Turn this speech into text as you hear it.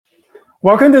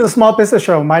Welcome to the Small Business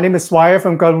Show. My name is Swire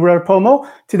from Galura Promo.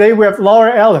 Today we have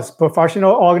Laura Ellis,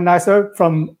 professional organizer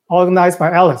from Organized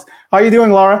by Ellis. How are you doing,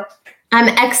 Laura? I'm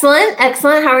excellent.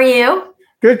 Excellent. How are you?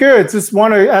 Good, good. Just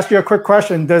want to ask you a quick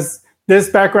question. Does this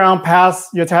background pass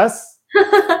your test?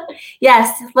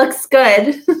 Yes, looks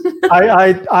good.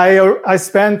 I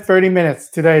spent 30 minutes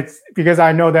today because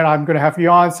I know that I'm going to have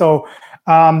you on. So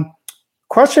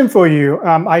question for you.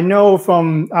 I know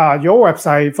from your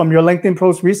website, from your LinkedIn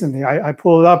post recently, I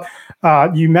pulled up,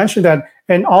 you mentioned that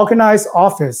an organized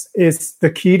office is the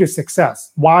key to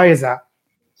success. Why is that?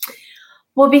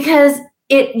 Well, because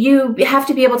you have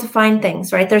to be able to find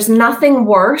things, right? There's nothing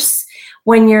worse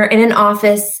when you're in an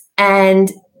office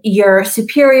and your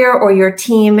superior or your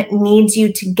team needs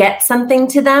you to get something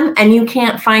to them and you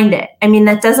can't find it. I mean,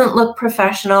 that doesn't look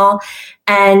professional.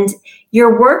 And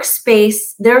your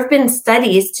workspace, there have been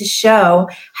studies to show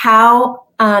how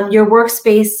your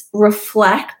workspace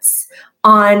reflects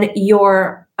on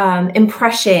your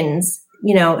impressions,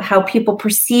 you know, how people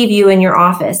perceive you in your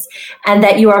office, and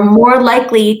that you are more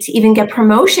likely to even get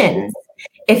promotions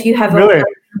if you have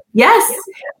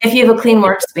if you have a clean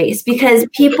workspace, because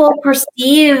people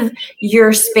perceive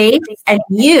your space and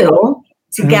you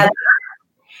together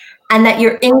and that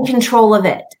you're in control of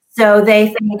it. So they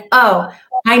think, oh,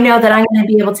 I know that I'm going to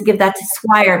be able to give that to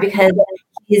Swire because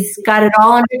he's got it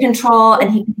all under control and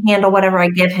he can handle whatever I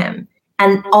give him.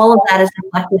 And all of that is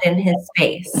reflected in his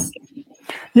space.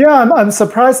 Yeah, I'm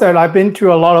surprised that I've been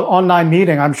to a lot of online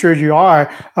meetings. I'm sure you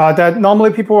are. That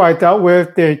normally people I dealt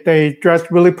with, they dress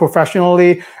really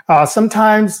professionally.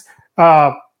 Sometimes,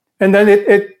 and then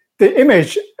the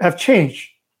image have changed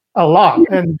a lot,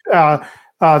 and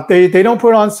they don't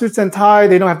put on suits and tie.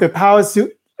 They don't have the power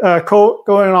suit coat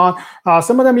going on.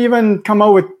 Some of them even come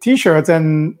out with T-shirts,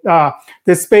 and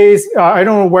the space. I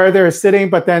don't know where they're sitting,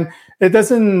 but then it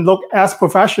doesn't look as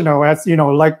professional as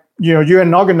you're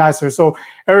an organizer, so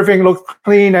everything looks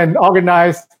clean and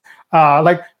organized.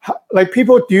 Like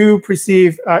people do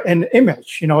perceive an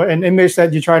image, an image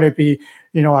that you try to be,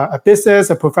 a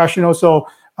business, a professional. So,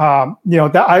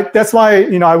 that's why,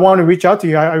 I want to reach out to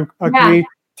you. I agree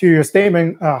to your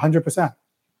statement 100%.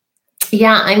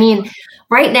 Yeah, I mean,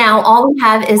 right now, all we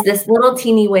have is this little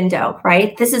teeny window,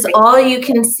 right? This is all you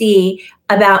can see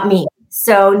about me.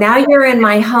 So now you're in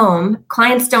my home.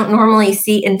 Clients don't normally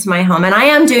see into my home. And I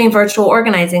am doing virtual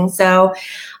organizing. So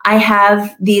I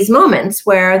have these moments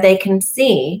where they can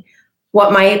see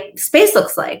what my space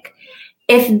looks like.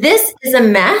 If this is a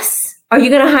mess, are you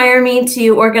going to hire me to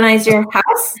organize your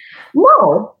house?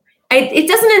 No. It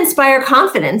doesn't inspire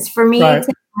confidence for me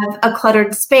to have a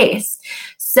cluttered space.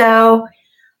 So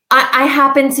I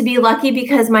happen to be lucky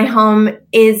because my home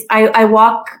is, I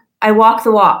walk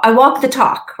the walk. I walk the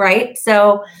talk, right?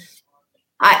 So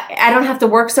I don't have to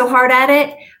work so hard at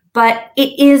it, but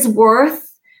it is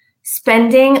worth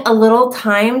spending a little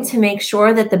time to make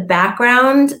sure that the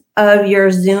background of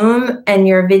your Zoom and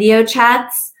your video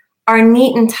chats are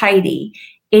neat and tidy.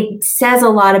 It says a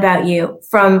lot about you,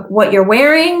 from what you're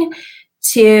wearing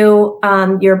to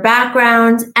your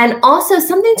background, and also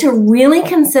something to really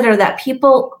consider that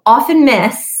people often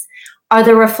miss are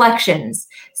the reflections.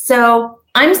 So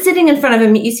I'm sitting in front of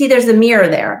him. You see there's a mirror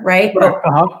there, right?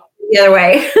 Uh-huh. The other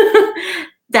way.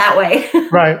 That way.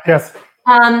 Right, yes.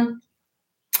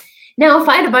 Now, if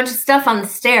I had a bunch of stuff on the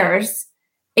stairs,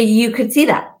 you could see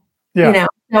that. Yeah.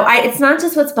 So it's not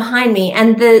just what's behind me.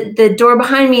 And the door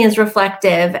behind me is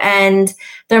reflective. And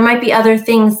there might be other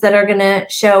things that are going to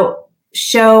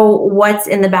show what's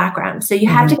in the background. So you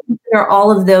have to consider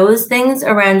all of those things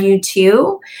around you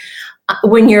too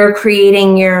when you're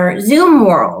creating your Zoom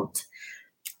world.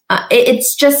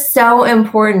 It's just so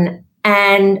important.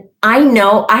 And I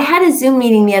know I had a Zoom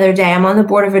meeting the other day. I'm on the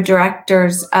board of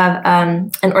directors of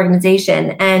an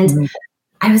organization, and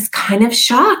I was kind of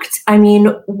shocked. I mean,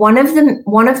 one of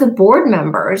the board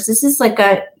members, this is like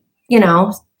a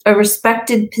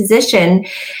respected position,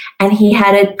 and he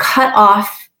had a cut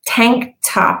off tank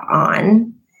top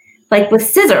on, like with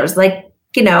scissors,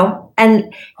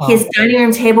 and his dining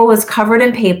room table was covered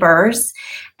in papers.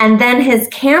 And then his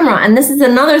camera, and this is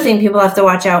another thing people have to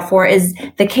watch out for, is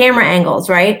the camera angles,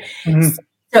 right?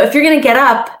 So if you're going to get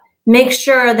up, make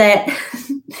sure that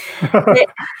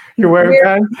you're wearing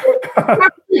pants.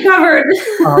 Covered.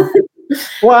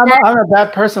 Well, I'm a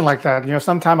bad person like that.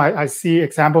 Sometimes I see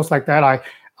examples like that.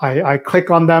 I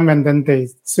click on them and then they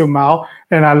zoom out,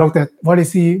 and I looked at, what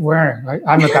is he wearing? Like,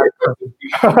 I'm a bad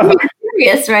person.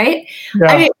 Curious, right? Yeah.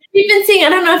 I mean, we've been seeing, I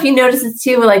don't know if you notice it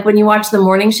too, like when you watch the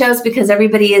morning shows, because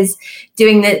everybody is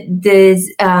doing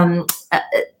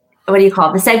what do you call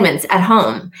it? The segments at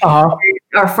home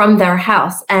or from their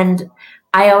house. And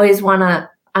I always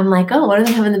I'm like, oh, what do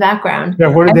they have in the background? Yeah,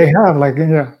 what do they have? Like,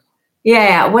 yeah.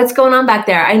 Yeah. What's going on back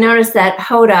there? I noticed that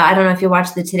Hoda, I don't know if you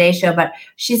watch the Today Show, but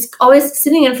she's always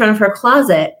sitting in front of her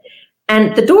closet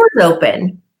and the door's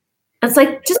open. It's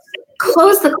like, just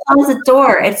close the closet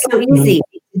door. It's so easy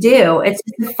to do. It's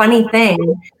just a funny thing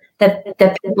that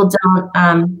people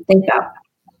don't think of.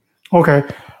 Okay.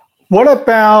 What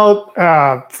about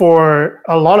for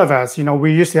a lot of us?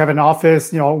 We used to have an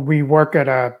office. We work at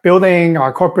a building,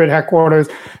 our corporate headquarters,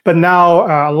 but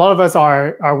now a lot of us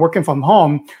are working from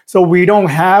home, so we don't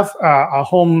have a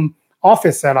home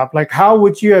office setup. Like, how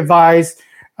would you advise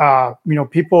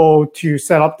people to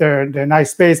set up their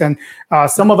nice space? And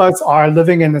some of us are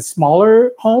living in a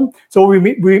smaller home, so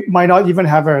we might not even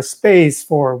have a space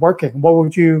for working. What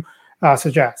would you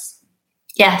suggest?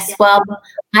 Yes, well,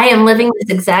 I am living this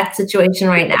exact situation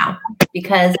right now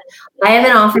because I have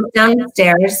an office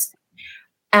downstairs,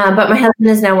 but my husband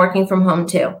is now working from home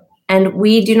too. And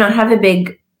we do not have a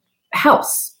big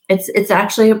house. It's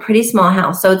actually a pretty small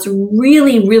house. So it's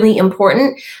really, really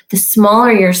important. The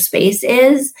smaller your space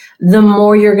is, the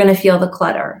more you're going to feel the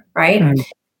clutter, right? Mm.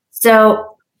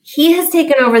 So he has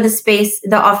taken over the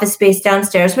office space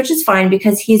downstairs, which is fine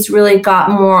because he's really got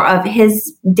more of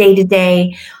his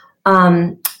day-to-day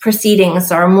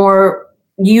proceedings are more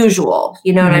usual.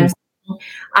 You know what I'm saying?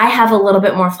 I have a little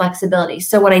bit more flexibility.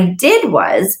 So what I did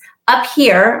was up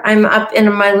here, I'm up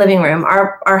in my living room.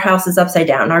 Our house is upside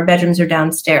down. Our bedrooms are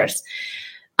downstairs.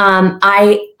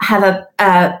 I have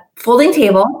a folding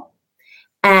table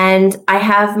and I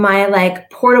have my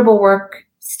portable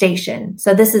workstation.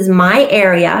 So this is my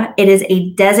area. It is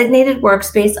a designated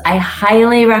workspace. I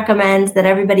highly recommend that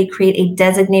everybody create a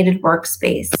designated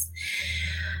workspace.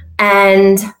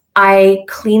 And I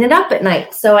clean it up at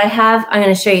night. So I'm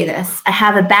going to show you this. I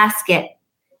have a basket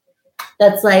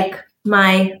that's like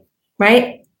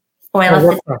right? Oh, I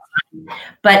left it.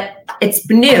 But it's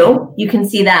new. You can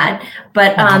see that.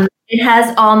 But it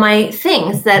has all my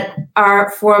things that are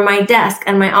for my desk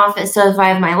and my office. So if I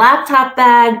have my laptop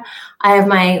bag, I have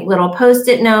my little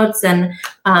Post-it notes and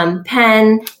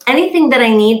pen, anything that I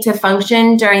need to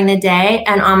function during the day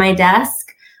and on my desk,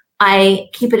 I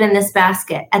keep it in this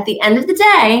basket. At the end of the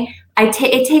day,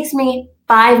 it takes me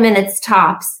 5 minutes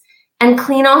tops and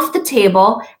clean off the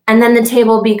table, and then the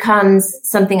table becomes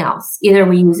something else. Either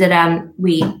we use it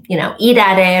we eat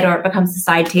at it, or it becomes a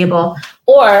side table.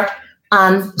 Or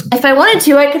if I wanted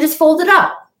to, I could just fold it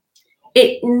up.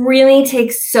 It really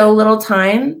takes so little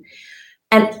time,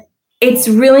 and it's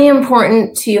really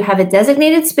important to have a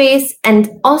designated space and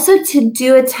also to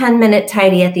do a 10-minute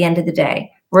tidy at the end of the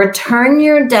day. Return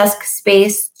your desk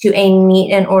space to a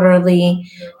neat and orderly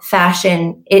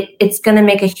fashion. It's going to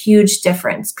make a huge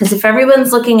difference because if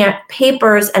everyone's looking at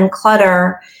papers and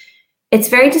clutter, it's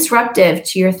very disruptive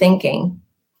to your thinking.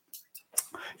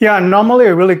 Yeah, normally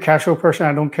a really casual person,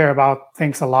 I don't care about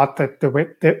things a lot the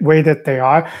way that they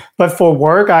are. But for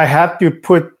work, I have to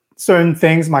put certain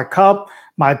things, my cup,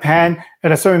 my pen,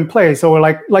 at a certain place. So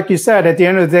like you said, at the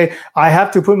end of the day, I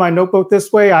have to put my notebook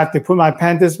this way. I have to put my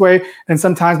pen this way. And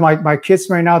sometimes my kids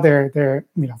right now, they're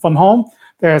from home.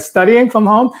 They're studying from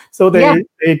home. So they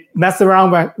mess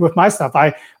around with my stuff.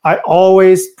 I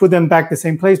always put them back the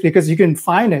same place because you can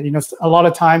find it. A lot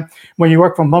of time when you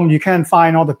work from home, you can't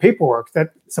find all the paperwork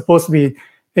that's supposed to be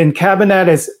in cabinet.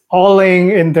 It's all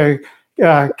in the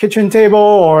kitchen table,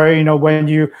 or when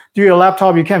you do your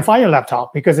laptop, you can't find your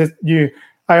laptop because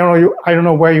I don't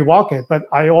know where you walk it, but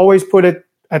I always put it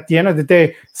at the end of the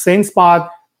day, same spot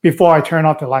before I turn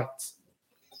off the lights.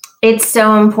 It's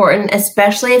so important,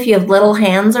 especially if you have little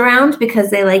hands around, because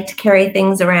they like to carry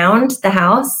things around the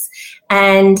house.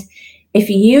 And if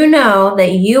you know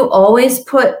that you always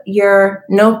put your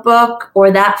notebook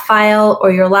or that file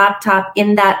or your laptop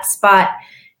in that spot,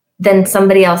 then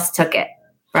somebody else took it,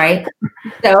 right?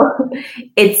 So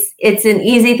it's an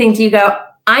easy thing to go,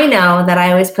 I know that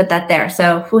I always put that there.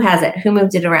 So who has it? Who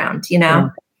moved it around? Yeah.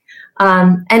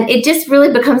 And it just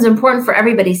really becomes important for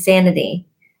everybody's sanity.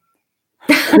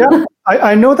 Yeah,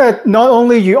 I know that not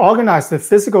only you organize the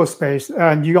physical space,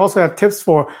 and you also have tips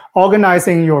for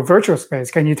organizing your virtual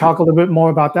space. Can you talk a little bit more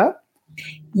about that?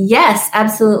 Yes,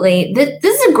 absolutely. This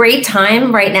is a great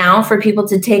time right now for people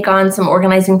to take on some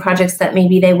organizing projects that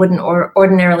maybe they wouldn't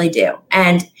ordinarily do.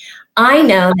 And I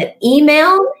know that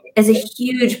email is a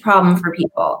huge problem for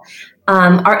people.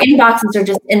 Our inboxes are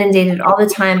just inundated all the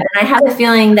time. And I have a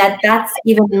feeling that that's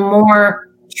even more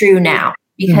true now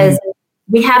because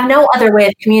we have no other way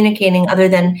of communicating other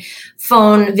than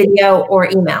phone, video, or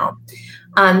email.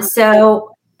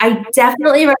 So I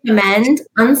definitely recommend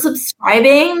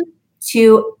unsubscribing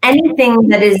to anything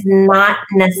that is not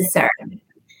necessary.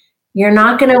 You're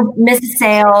not going to miss a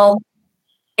sale.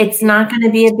 It's not going to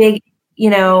be a big,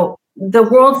 the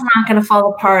world's not going to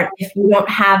fall apart if you don't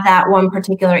have that one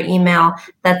particular email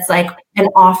that's like an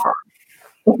offer.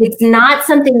 If it's not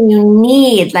something you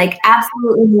need, like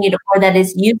absolutely need, or that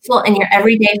is useful in your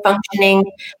everyday functioning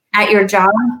at your job,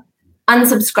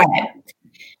 unsubscribe.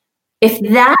 If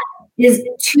that is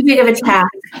too big of a task,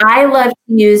 I love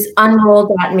to use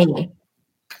unroll.me.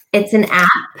 It's an app.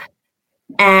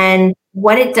 And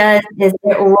what it does is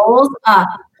it rolls up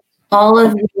all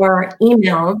of your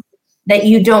emails that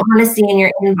you don't want to see in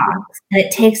your inbox, and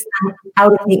it takes them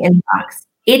out of the inbox.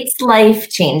 It's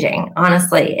life-changing,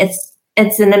 honestly.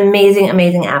 It's an amazing,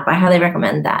 amazing app. I highly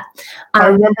recommend that. I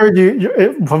remember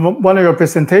you from one of your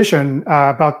presentation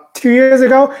about 2 years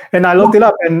ago, and I looked it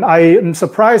up, and I am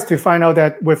surprised to find out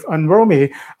that with Unroll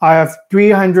Me, I have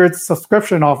 300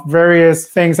 subscription of various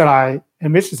things that I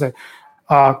am interested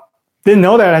in. Didn't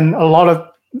know that, and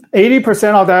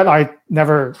 80% of that I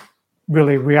never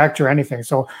really react to anything.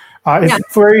 So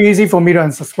it's very easy for me to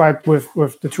unsubscribe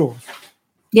with the tools.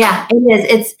 Yeah, it is.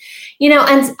 It's,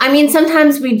 and I mean,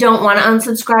 sometimes we don't want to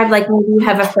unsubscribe. Like maybe you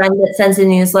have a friend that sends a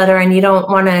newsletter and you don't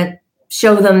want to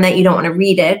show them that you don't want to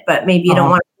read it, but maybe you don't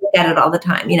want to look at it all the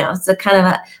time. It's a kind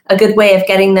of a good way of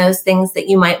getting those things that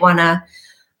you might want to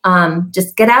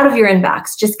just get out of your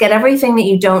inbox. Just get everything that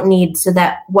you don't need so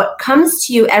that what comes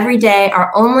to you every day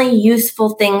are only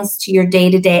useful things to your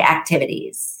day-to-day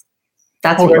activities.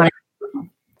 That's what you want to do.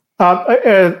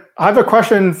 I have a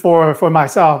question for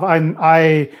myself.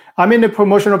 I'm in the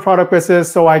promotional product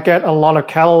business, so I get a lot of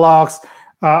catalogs,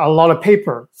 a lot of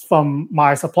paper from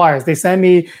my suppliers. They send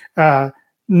me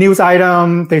news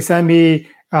item. They send me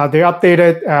the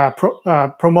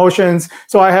updated promotions.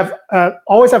 So I have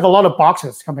always have a lot of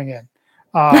boxes coming in,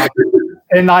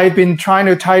 and I've been trying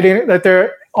to tidy that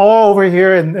they're all over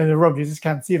here in the room. You just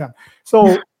can't see them.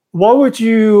 So what would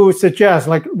you suggest?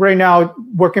 Like right now,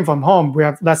 working from home, we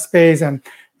have less space and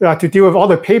to deal with all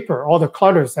the paper, all the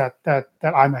clutters that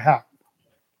I may have.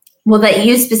 Well, that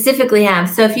you specifically have.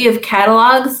 So if you have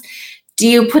catalogs, do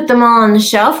you put them all on the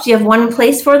shelf? Do you have one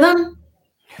place for them?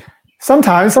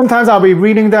 Sometimes I'll be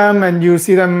reading them and you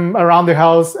see them around the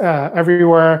house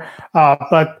everywhere.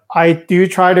 But I do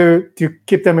try to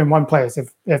keep them in one place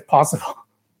if possible.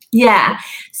 Yeah.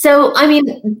 So, I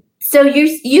mean, so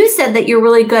you said that you're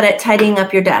really good at tidying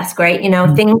up your desk, right?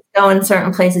 Things go in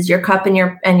certain places, your cup and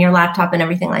your laptop and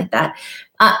everything like that.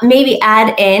 Maybe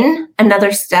add in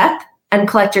another step and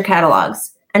collect your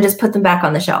catalogs and just put them back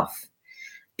on the shelf.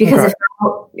 Because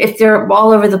if they're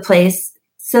all over the place,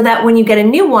 so that when you get a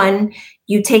new one,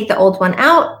 you take the old one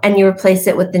out and you replace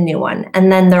it with the new one.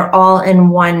 And then they're all in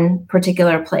one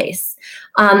particular place.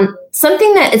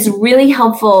 Something that is really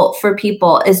helpful for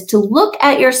people is to look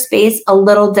at your space a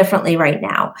little differently right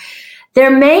now.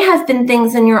 There may have been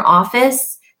things in your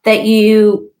office that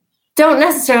you don't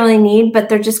necessarily need, but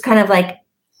they're just kind of like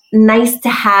nice to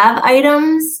have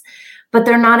items, but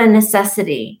they're not a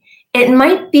necessity. It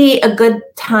might be a good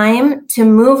time to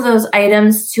move those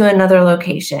items to another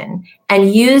location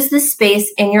and use the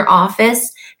space in your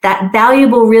office, that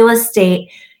valuable real estate,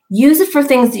 use it for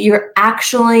things that you're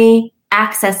actually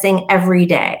accessing every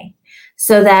day.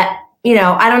 So that,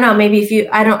 I don't know, maybe if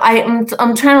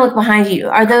I'm trying to look behind you.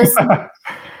 Are those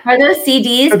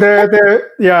CDs?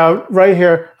 They're right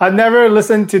here. I've never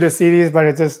listened to the CDs, but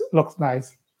it just looks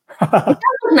nice. It does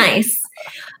look nice.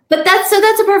 But that's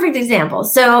a perfect example.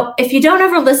 So if you don't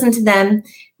ever listen to them,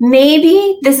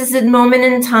 maybe this is a moment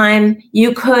in time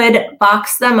you could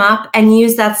box them up and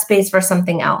use that space for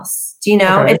something else. Do you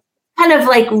know? Okay. It's kind of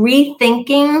like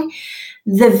rethinking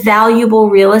the valuable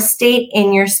real estate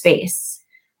in your space.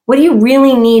 What do you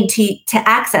really need to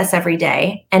access every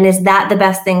day? And is that the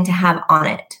best thing to have on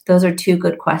it? Those are two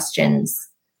good questions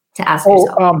to ask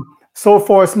yourself. So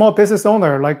for a small business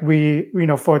owner, like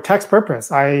for tax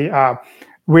purpose,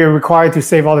 we're required to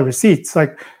save all the receipts.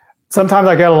 Like sometimes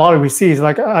I get a lot of receipts.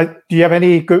 Like, do you have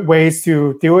any good ways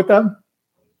to deal with them?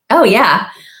 Oh yeah,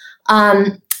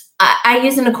 I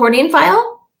use an accordion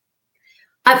file.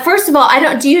 First of all,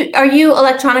 are you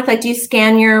electronic? Like, do you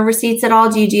scan your receipts at all?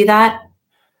 Do you do that?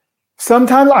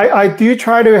 Sometimes I do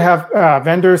try to have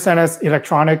vendors send us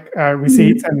electronic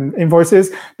receipts and invoices,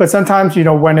 but sometimes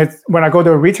when I go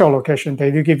to a retail location,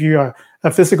 they do give you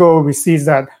a physical receipts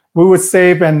that we would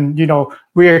save, and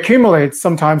we accumulate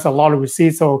sometimes a lot of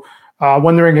receipts. So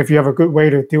wondering if you have a good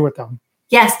way to deal with them.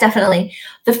 Yes, definitely.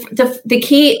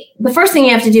 The first thing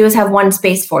you have to do is have one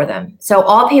space for them. So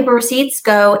all paper receipts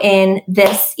go in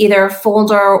this either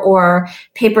folder or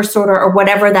paper sorter or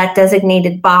whatever that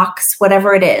designated box,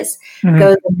 whatever it is,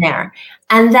 goes in there.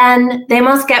 And then they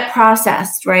must get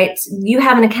processed, right? You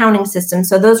have an accounting system,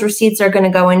 so those receipts are going to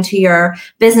go into your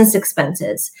business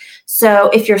expenses. So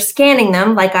if you're scanning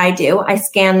them, like I do, I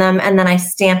scan them and then I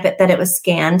stamp it that it was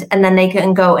scanned, and then they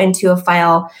can go into a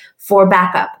file for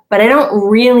backup. But I don't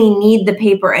really need the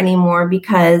paper anymore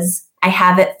because I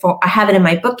have it in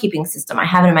my bookkeeping system. I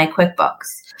have it in my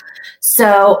QuickBooks.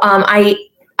 So I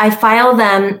file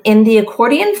them in the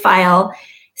accordion file,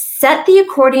 set the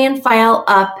accordion file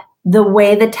up the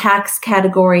way the tax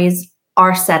categories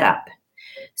are set up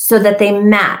so that they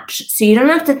match. So you don't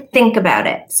have to think about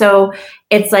it. So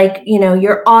it's like,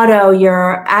 your auto,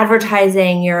 your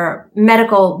advertising, your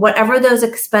medical, whatever those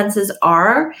expenses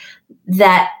are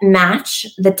that match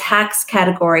the tax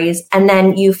categories. And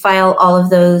then you file all of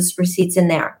those receipts in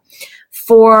there.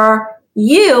 For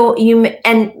you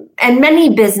and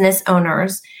many business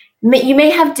owners, you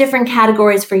may have different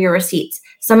categories for your receipts.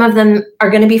 Some of them are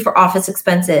going to be for office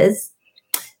expenses.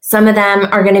 Some of them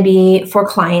are going to be for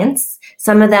clients.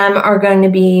 Some of them are going to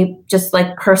be just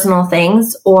like personal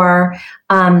things or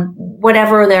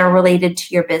whatever they're related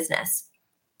to your business.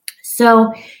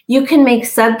 So you can make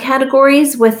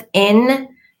subcategories within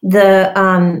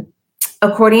the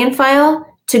accordion file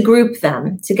to group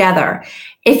them together.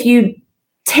 If you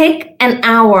take an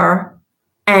hour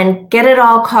and get it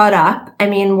all caught up. I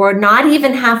mean, we're not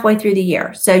even halfway through the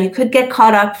year. So you could get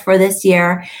caught up for this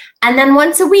year. And then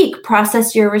once a week,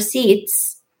 process your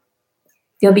receipts.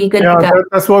 You'll be good to go.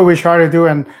 That's what we try to do.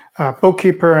 And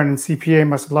bookkeeper and CPA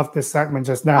must love this segment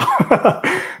just now.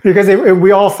 Because if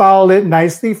we all file it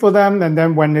nicely for them, and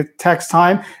then when it takes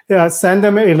time, send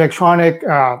them an electronic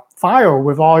file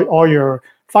with all your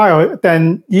file,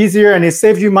 then easier, and it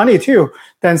saves you money too.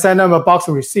 Then send them a box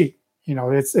of receipt.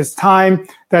 It's time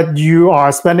that you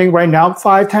are spending right now,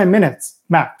 5-10 minutes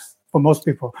max for most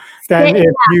people. Then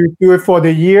if you do it for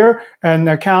the year, and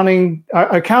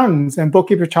accountants and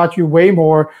bookkeepers charge you way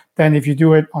more than if you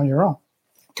do it on your own.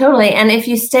 Totally. And if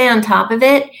you stay on top of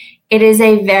it, it is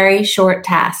a very short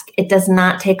task. It does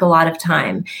not take a lot of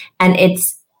time. And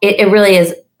it really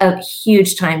is a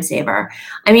huge time saver.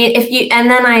 I mean,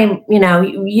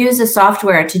 you use a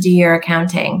software to do your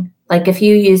accounting. Like if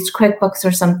you used QuickBooks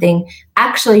or something,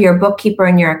 actually your bookkeeper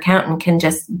and your accountant can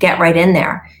just get right in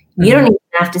there. You don't even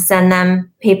have to send them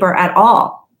paper at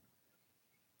all.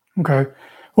 Okay.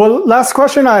 Well, last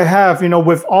question I have,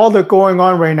 with all the going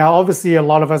on right now, obviously a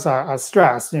lot of us are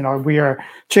stressed. We are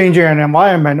changing an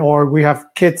environment, or we have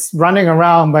kids running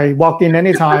around by walking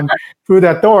anytime through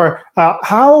that door.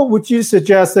 How would you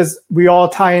suggest that we all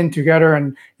tie in together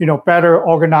and, better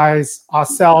organize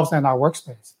ourselves and our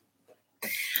workspace?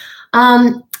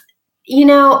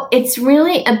 It's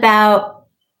really about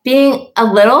being a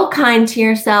little kind to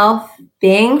yourself,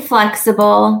 being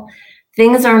flexible.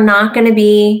 Things are not going to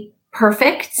be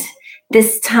perfect.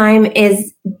 This time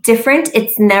is different.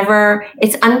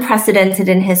 It's unprecedented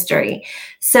in history.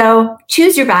 So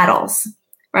choose your battles,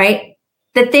 right?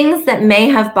 The things that may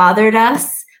have bothered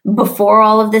us before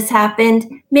all of this happened,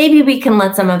 maybe we can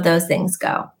let some of those things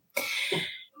go.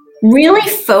 Really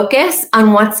focus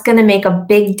on what's going to make a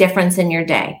big difference in your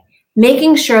day.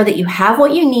 Making sure that you have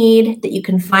what you need, that you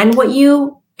can find what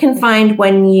you can find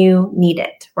when you need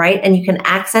it, right? And you can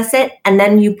access it, and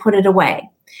then you put it away.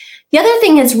 The other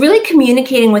thing is really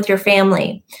communicating with your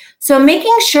family. So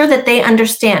making sure that they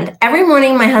understand. Every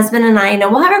morning, my husband and I,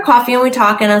 we'll have our coffee and we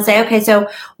talk, and I'll say, okay, so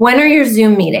when are your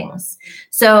Zoom meetings?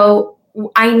 So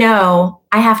I know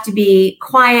I have to be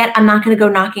quiet. I'm not going to go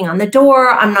knocking on the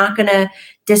door. I'm not going to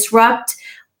disrupt.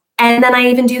 And then I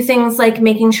even do things like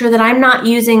making sure that I'm not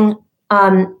using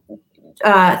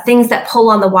things that pull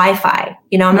on the Wi-Fi.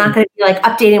 I'm not going to be like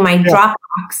updating my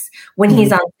Dropbox when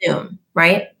he's on Zoom,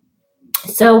 right?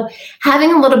 So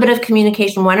having a little bit of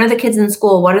communication. When are the kids in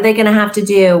school? What are they going to have to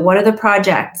do? What are the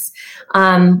projects?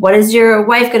 What is your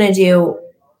wife going to do?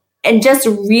 And just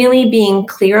really being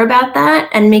clear about that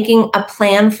and making a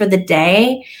plan for the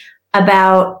day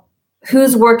about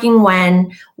who's working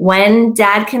when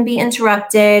dad can be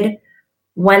interrupted,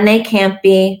 when they can't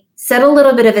be. Set a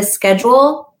little bit of a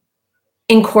schedule,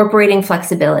 incorporating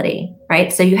flexibility,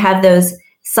 right? So you have those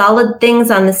solid things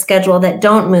on the schedule that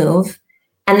don't move,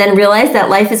 and then realize that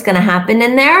life is going to happen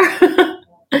in there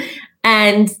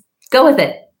and go with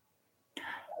it.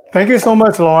 Thank you so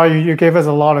much, Laura. You gave us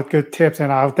a lot of good tips,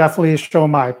 and I'll definitely show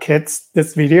my kids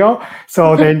this video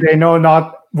so they know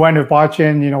not when to watch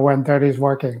in, when Daddy's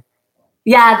working.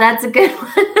 Yeah, that's a good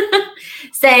one.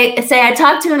 Say, I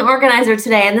talked to an organizer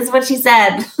today, and this is what she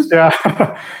said.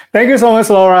 Yeah. Thank you so much,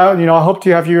 Laura. I hope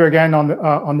to have you again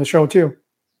on the show too.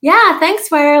 Yeah, thanks,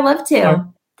 Ware. Love to.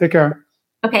 Take care.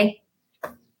 Okay.